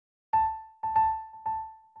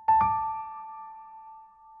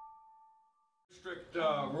Strict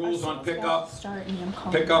rules on pickup.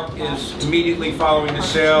 Pickup is immediately following the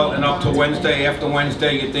sale and up to Wednesday. After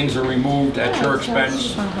Wednesday, your things are removed at your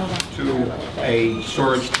expense to a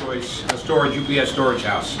storage choice, a storage UPS storage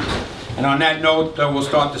house. And on that note, we'll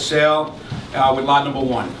start the sale with lot number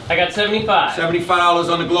 1. I got 75.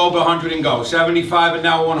 $75 on the Globe, 100 and go. 75 and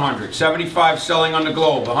now 100. 75 selling on the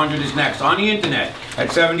Globe, 100 is next. On the internet at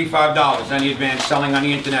 $75. Any advance selling on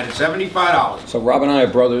the internet at $75. So Rob and I are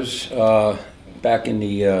brothers. Back in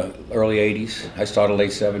the early 80s. I started late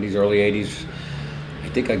 70s, early 80s. I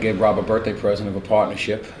think I gave Rob a birthday present of a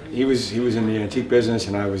partnership. He was in the antique business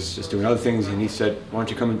and I was just doing other things, and he said, why don't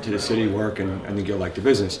you come into the city, work, and I think you'll like the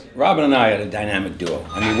business. Robin and I are a dynamic duo.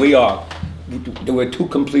 I mean, we're two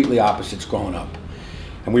completely opposites growing up.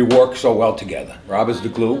 And we work so well together. Rob is the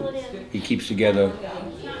glue. He keeps together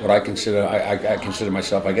what I consider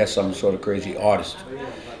myself, I guess, some sort of crazy artist.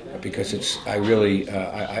 Because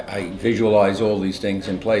I visualize all these things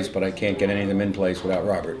in place, but I can't get any of them in place without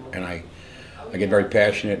Robert. And I get very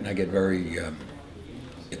passionate and I get very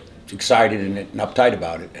excited and uptight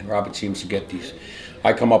about it. And Robert seems to get these.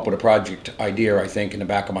 I come up with a project idea, I think, in the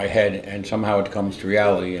back of my head, and somehow it comes to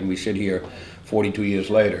reality. And we sit here 42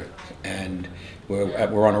 years later, and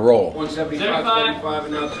we're on a roll. 175, 75,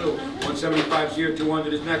 and now 2. 175 is here,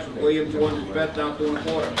 200 is next. With William, 200 is bet down 2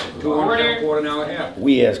 1/4. 200 down 1/4, now a half.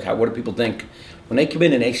 We ask, what do people think? When they come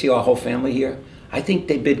in and they see our whole family here, I think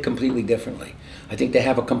they bid completely differently. I think they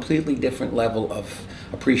have a completely different level of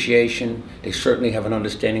appreciation. They certainly have an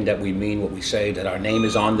understanding that we mean what we say, that our name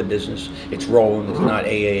is on the business. It's Roland, it's not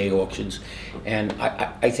AAA Auctions. And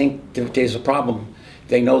I think there's a problem.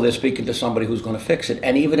 They know they're speaking to somebody who's going to fix it.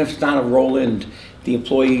 And even if it's not a Roland, the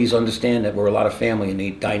employees understand that we're a lot of family, and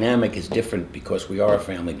the dynamic is different because we are a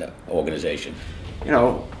family organization. You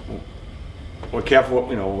know, we're careful,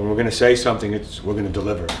 you know, when we're going to say something, we're going to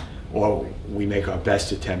deliver. Or we make our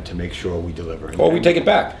best attempt to make sure we deliver. Or we take it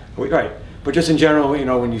back. Right. But just in general, you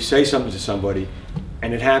know, when you say something to somebody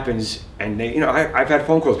and it happens, and they, you know, I've had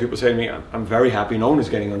phone calls, people say to me, I'm very happy an owner's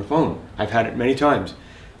getting on the phone. I've had it many times.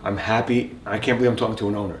 I'm happy, I can't believe I'm talking to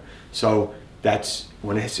an owner. So that's,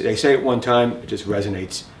 when they say it one time, it just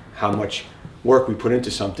resonates how much work we put into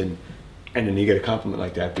something, and then you get a compliment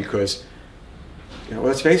like that, because, you know,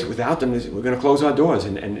 let's face it, without them, we're going to close our doors.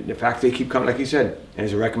 And the fact they keep coming, like you said, and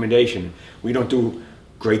as a recommendation, we don't do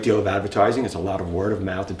a great deal of advertising. It's a lot of word of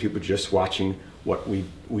mouth and people just watching what we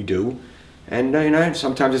do. And you know,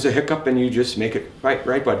 sometimes there's a hiccup and you just make it right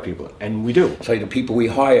by the people, and we do. So the people we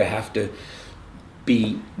hire have to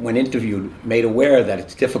be, when interviewed, made aware that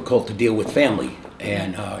it's difficult to deal with family.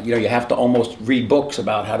 And you know, you have to almost read books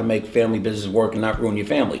about how to make family business work and not ruin your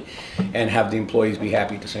family, and have the employees be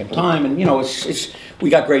happy at the same time. And you know,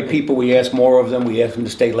 we got great people. We ask more of them. We ask them to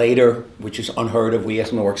stay later, which is unheard of. We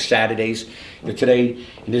ask them to work Saturdays. You know, today,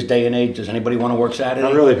 in this day and age, does anybody want to work Saturday?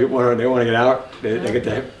 Not really. People they want to get out. They get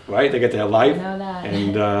their right. They get their life. I know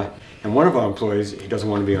that. And one of our employees, he doesn't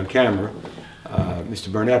want to be on camera,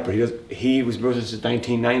 Mr. Burnett, but he was with us since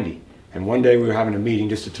 1990. And one day we were having a meeting,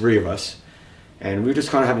 just the 3 of us. And we were just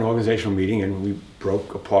kind of having an organizational meeting, and we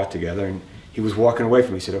broke apart together, and he was walking away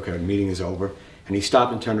from me. He said, okay, the meeting is over. And he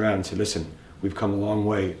stopped and turned around and said, listen, we've come a long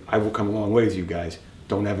way. I will come a long way with you guys.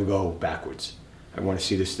 Don't ever go backwards. I want to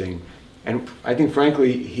see this thing. And I think,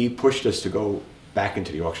 frankly, he pushed us to go back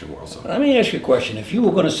into the auction world. So. Let me ask you a question. If you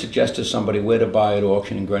were going to suggest to somebody where to buy at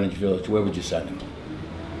auction in Greenwich Village, where would you send them?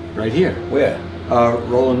 Right here. Where?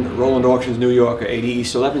 Roland Auctions, New York, 80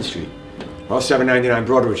 East 11th Street. Or 799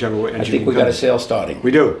 Broadway, whichever way. I think we got a sale starting.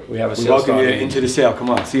 We do. We have a sale starting. We welcome you into the sale. Come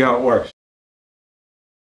on, see how it works.